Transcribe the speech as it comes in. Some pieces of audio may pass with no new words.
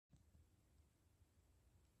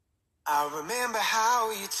I remember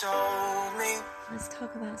how you told me. Let's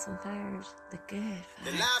talk about some fires. The good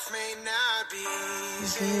The fires. life may not be The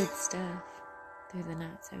easy. good stuff. Through the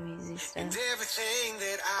not so easy And stuff. everything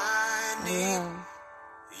that I The need, love.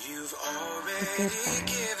 you've The already good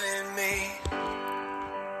fires. given me.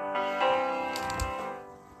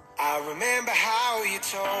 I remember how you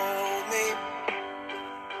told me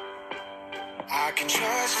I can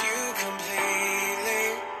trust you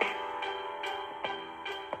completely.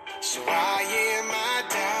 So I am my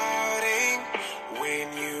doubting when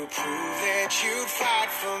you prove that you'd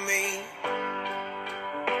fight for me.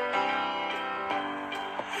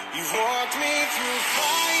 You've walked me through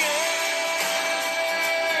fires,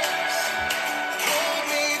 pulled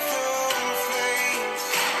me through flames.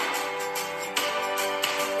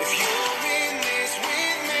 If you're in this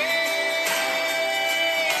with me,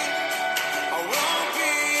 I won't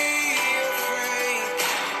be afraid.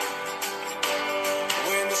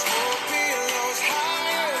 When the smoke billows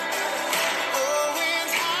higher, oh,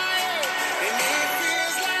 winds higher, and it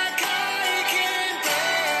feels like I can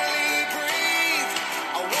barely breathe.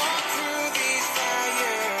 I walk through these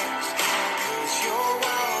fires, 'cause you're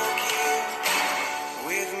walking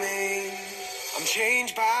with me. I'm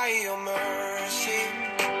changed by your mercy,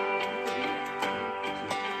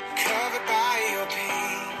 covered by your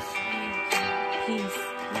peace. Peace.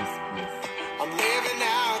 I'm living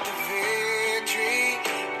out the victory.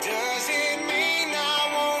 Doesn't mean I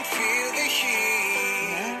won't feel the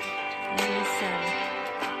heat. Listen.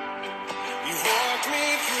 You've walked me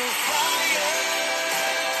through fire,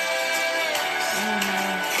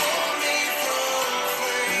 pulled me through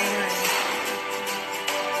flames.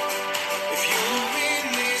 If you're in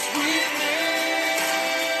this with me,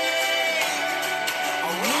 I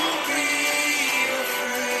won't be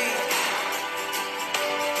afraid.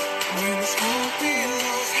 When the smoke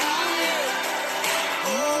billows higher,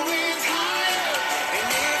 oh, winds higher, and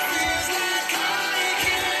it feels like I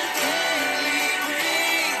can barely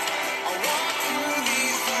breathe. I walk through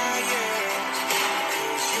these fires,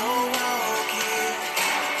 'cause you're walking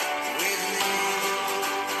with me.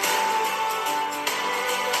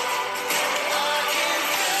 I can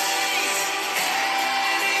face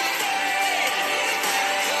anything,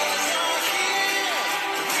 'cause you're here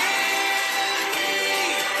with me.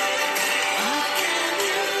 I can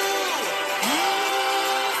do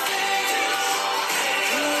all things,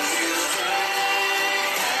 'cause you strengthen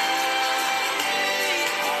me.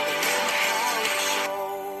 I remember how you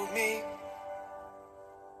showed me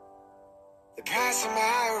the price of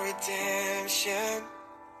my redemption.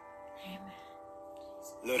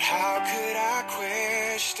 Lord, how could I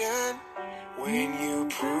question when you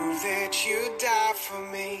prove that you died for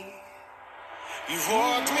me? You've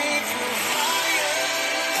walked me through fire,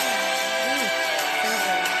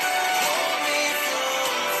 pulled me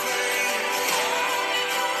through flames.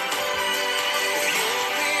 If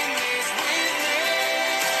you're in this with me,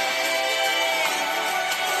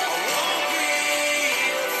 I won't be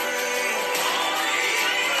afraid.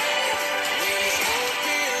 When the smoke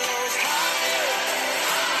billows higher,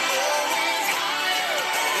 oh, winds higher,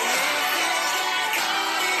 and it feels like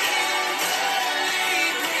I can barely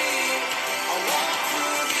breathe. I walk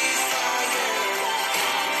through these fires,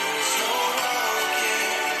 'cause you're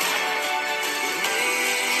walking with me.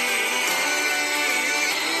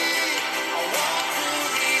 I walk through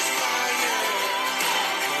these fires,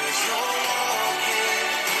 'cause you're walking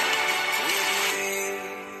with me.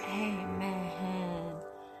 Amen.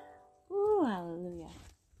 Ooh, hallelujah.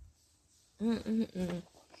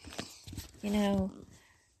 You know,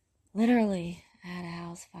 literally, I had a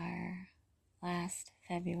house fire last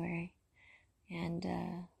February. And,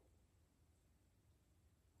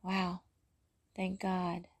 wow. Thank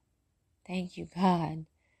God. Thank you, God.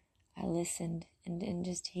 I listened and didn't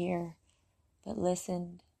just hear, but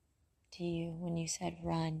listened to you when you said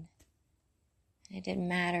run. And it didn't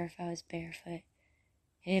matter if I was barefoot.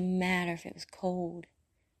 It didn't matter if it was cold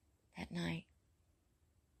that night.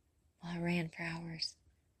 Well, I ran for hours.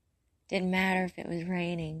 Didn't matter if it was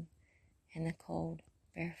raining in the cold,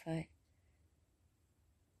 barefoot,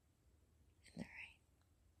 in the rain.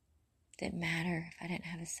 Didn't matter if I didn't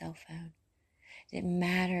have a cell phone. Didn't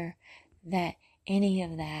matter that any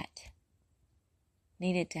of that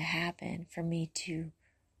needed to happen for me to,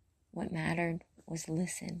 what mattered was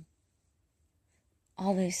listen.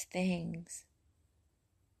 All those things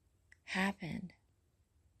happened.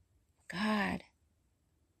 God,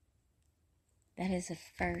 that is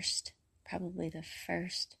probably the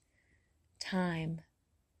first time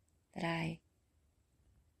that I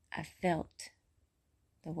felt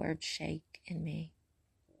the word shake in me.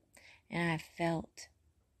 And I felt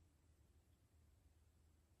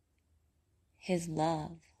His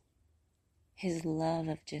love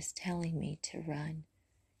of just telling me to run,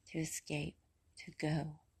 to escape, to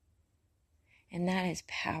go. And that is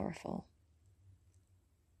powerful.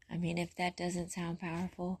 I mean, if that doesn't sound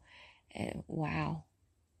powerful, wow.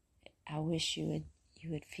 I wish you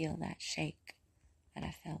would feel that shake that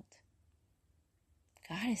I felt.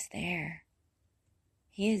 God is there.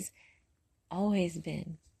 He has always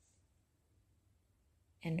been.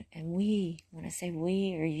 And we, when I say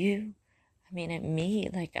we or you, I mean at me,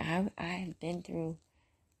 like I've been through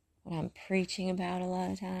what I'm preaching about a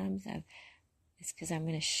lot of times. It's because I'm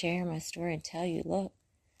going to share my story and tell you, look,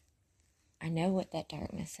 I know what that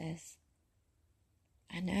darkness is.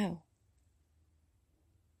 I know.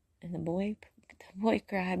 And the boy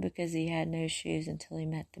cried because he had no shoes until he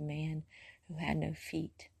met the man who had no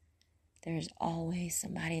feet. There's always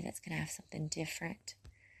somebody that's going to have something different,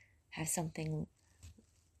 have something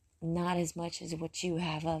not as much as what you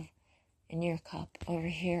have of in your cup over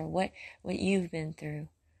here, what you've been through,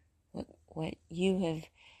 what you have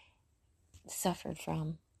suffered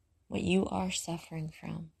from, what you are suffering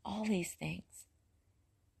from, all these things.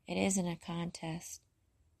 It isn't a contest.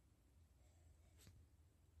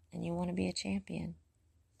 And you want to be a champion.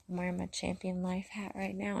 I'm wearing my Champion Life hat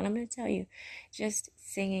right now, and I'm going to tell you, just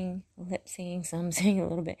lip singing some, singing a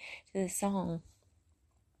little bit to the song,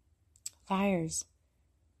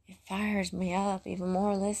 it fires me up even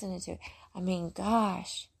more listening to it. I mean,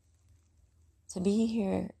 gosh, to be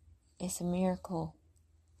here is a miracle.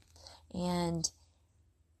 And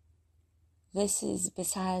this is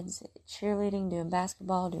besides cheerleading, doing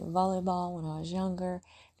basketball, doing volleyball when I was younger,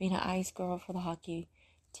 being an ice girl for the hockey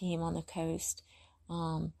team on the coast,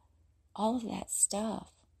 all of that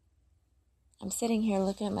stuff. I'm sitting here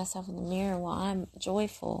looking at myself in the mirror while I'm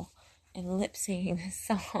joyful and lip singing this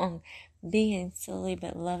song, being silly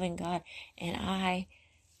but loving God. And I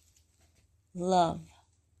love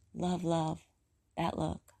that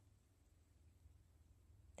look.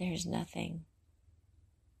 There's nothing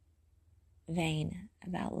vain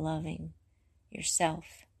about loving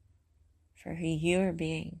yourself for who you're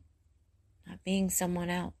being, not being someone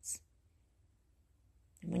else.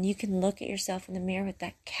 And when you can look at yourself in the mirror with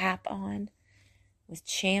that cap on, with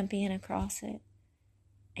champion across it,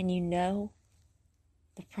 and you know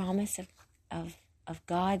the promise of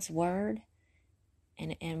God's word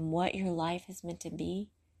and what your life is meant to be,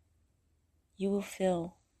 you will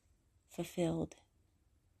feel fulfilled.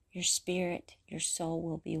 Your spirit, your soul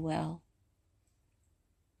will be well.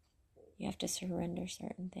 You have to surrender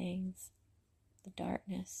certain things, the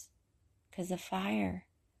darkness, because the fire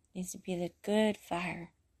needs to be the good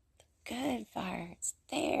fire. The good fire, it's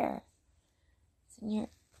there. It's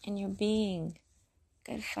in your being.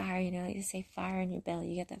 Good fire, like you say fire in your belly.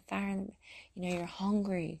 You get that fire in the, you're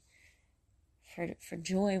hungry for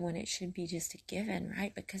joy when it should be just a given,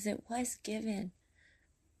 right? Because it was given.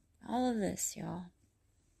 All of this, y'all.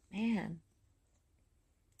 Man.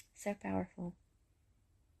 So powerful.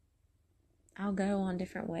 I'll go on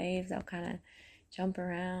different waves. I'll kind of jump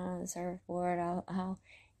around, surfboard. I'll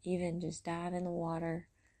even just dive in the water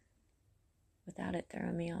without it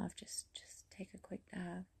throwing me off. Just take a quick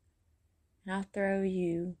dive. And I'll throw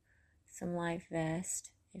you some life vest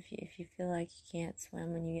if you feel like you can't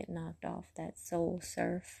swim when you get knocked off that soul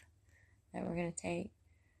surf that we're going to take.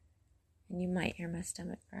 And you might hear my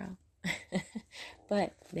stomach growl.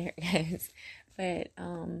 But there it goes. But,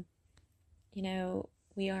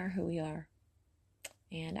 we are who we are.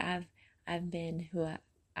 And I've been who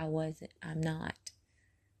I wasn't. I'm not.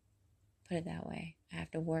 Put it that way. I have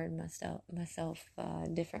to word myself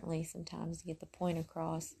differently sometimes to get the point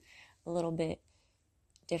across a little bit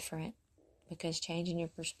different, because changing your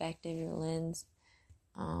perspective, your lens,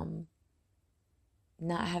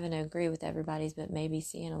 not having to agree with everybody's, but maybe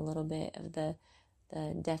seeing a little bit of the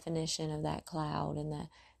definition of that cloud and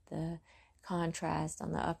the contrast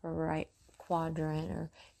on the upper right quadrant, or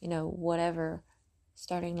whatever,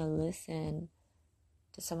 starting to listen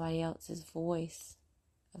to somebody else's voice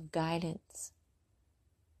of guidance,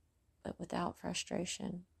 but without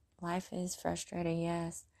frustration. Life is frustrating,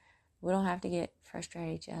 yes. We don't have to get frustrated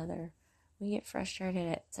at each other. We get frustrated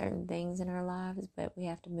at certain things in our lives, but we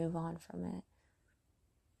have to move on from it.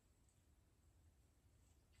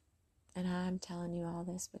 And I'm telling you all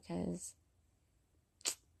this because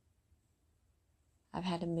I've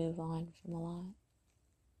had to move on from a lot.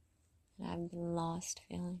 And I've been lost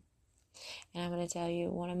feeling. And I'm going to tell you,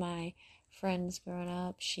 one of my friends growing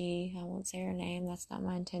up, I won't say her name, that's not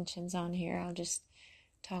my intentions on here, I'll just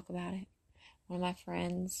talk about it. One of my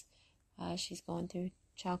friends, she's going through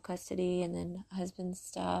child custody and then husband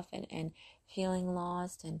stuff and feeling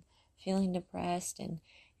lost and feeling depressed and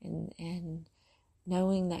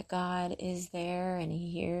knowing that God is there and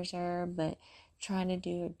He hears her, but trying to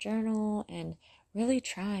do a journal and really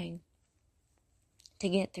trying to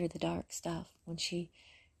get through the dark stuff when she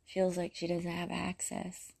feels like she doesn't have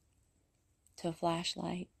access to a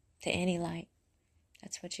flashlight, to any light.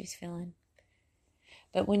 That's what she's feeling.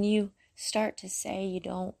 But when you start to say you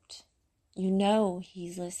don't, you know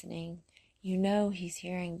He's listening, you know He's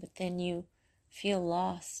hearing, but then you feel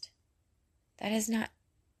lost, that is not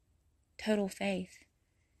total faith.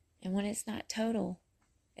 And when it's not total,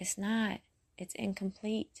 it's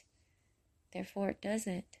incomplete. Therefore, it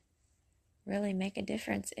doesn't really make a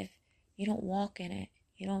difference if you don't walk in it,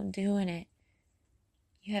 you don't do in it.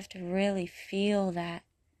 You have to really feel that.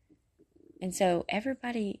 And so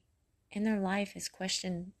everybody in their life has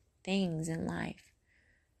questioned things in life,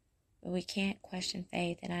 but we can't question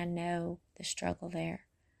faith. And I know the struggle there.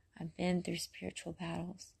 I've been through spiritual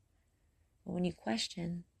battles. But when you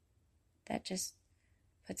question, that just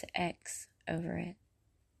puts an X over it.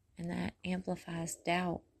 And that amplifies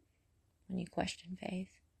doubt when you question faith.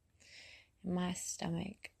 And my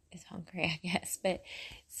stomach is hungry, I guess. But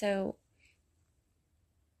so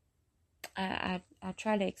I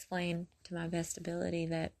try to explain to my best ability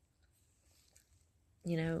that,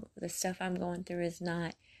 you know, the stuff I'm going through is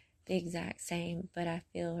not the exact same, but I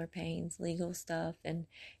feel her pains, legal stuff and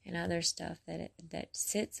other stuff that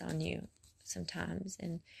sits on you sometimes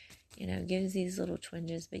and, you know, gives these little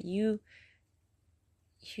twinges. But you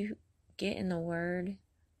get in the Word.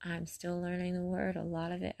 I'm still learning the Word, a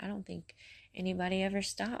lot of it. I don't think anybody ever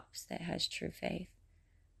stops that has true faith.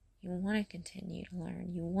 You want to continue to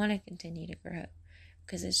learn. You want to continue to grow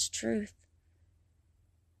because it's truth.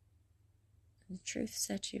 And the truth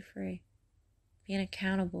sets you free. Being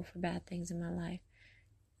accountable for bad things in my life.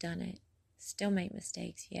 Done it. Still make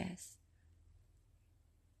mistakes, yes.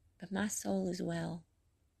 But my soul is well.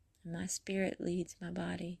 And my spirit leads my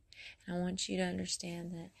body. And I want you to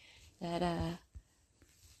understand that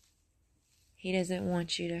He doesn't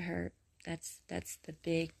want you to hurt. That's the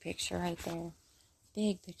big picture right there.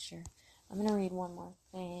 Big picture. I'm going to read one more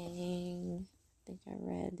thing. I think I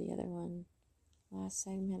read the other one last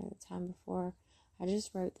segment or the time before. I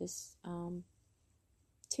just wrote this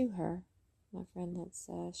to her, my friend that's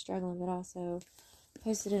struggling, but also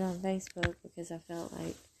posted it on Facebook because I felt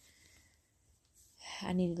like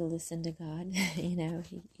I needed to listen to God. You know,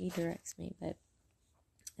 he directs me,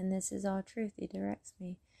 and this is all truth. He directs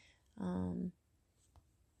me. You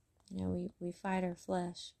know, we fight our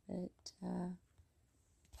flesh, but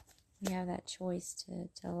we have that choice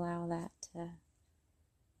to allow that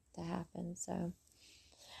to happen. So,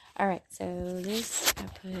 all right. So this I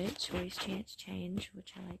put choice, chance, change,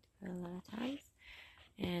 which I like to put a lot of times.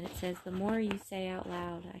 And it says, the more you say out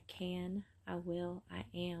loud, I can, I will, I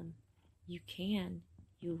am. You can,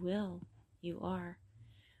 you will, you are.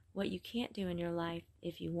 What you can't do in your life,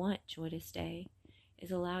 if you want joy to stay,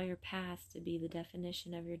 is allow your past to be the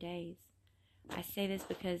definition of your days. I say this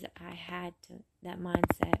because I had that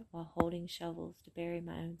mindset while holding shovels to bury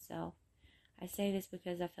my own self. I say this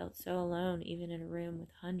because I felt so alone, even in a room with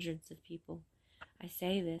hundreds of people. I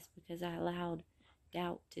say this because I allowed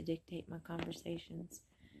doubt to dictate my conversations.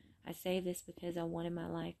 I say this because I wanted my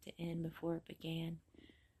life to end before it began.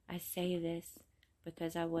 I say this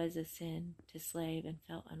because I was a sin to slave and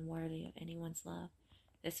felt unworthy of anyone's love,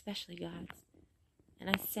 especially God's. And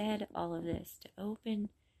I said all of this to open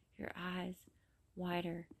your eyes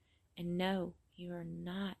wider and know you are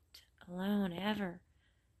not alone ever.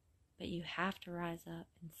 But you have to rise up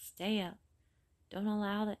and stay up. Don't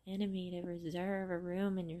allow the enemy to reserve a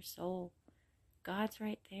room in your soul. God's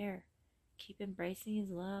right there. Keep embracing His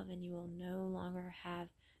love and you will no longer have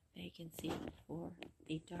vacancy for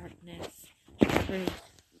the darkness. Truth.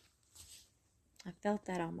 I felt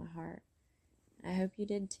that on my heart. I hope you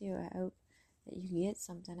did too. I hope that you get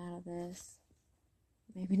something out of this.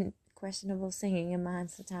 Maybe questionable singing in mine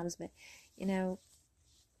sometimes, but you know,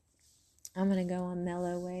 I'm going to go on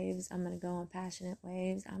mellow waves. I'm going to go on passionate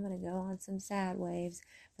waves. I'm going to go on some sad waves,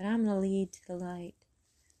 but I'm going to lead to the light.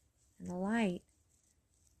 And the light,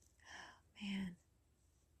 oh man,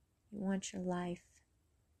 you want your life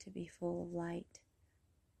to be full of light.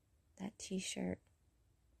 That t-shirt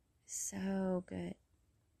is so good.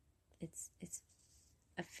 It's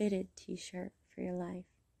a fitted t-shirt for your life.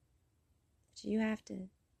 But you have to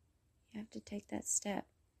take that step.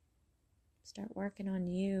 Start working on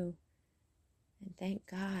you. And thank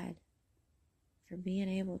God for being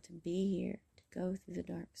able to be here, to go through the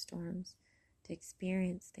dark storms, to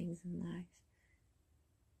experience things in life,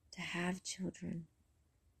 to have children,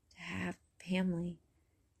 to have family,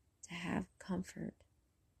 to have comfort,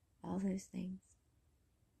 all those things.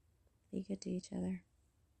 Be good to each other.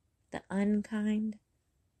 The unkind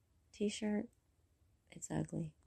t-shirt, it's ugly.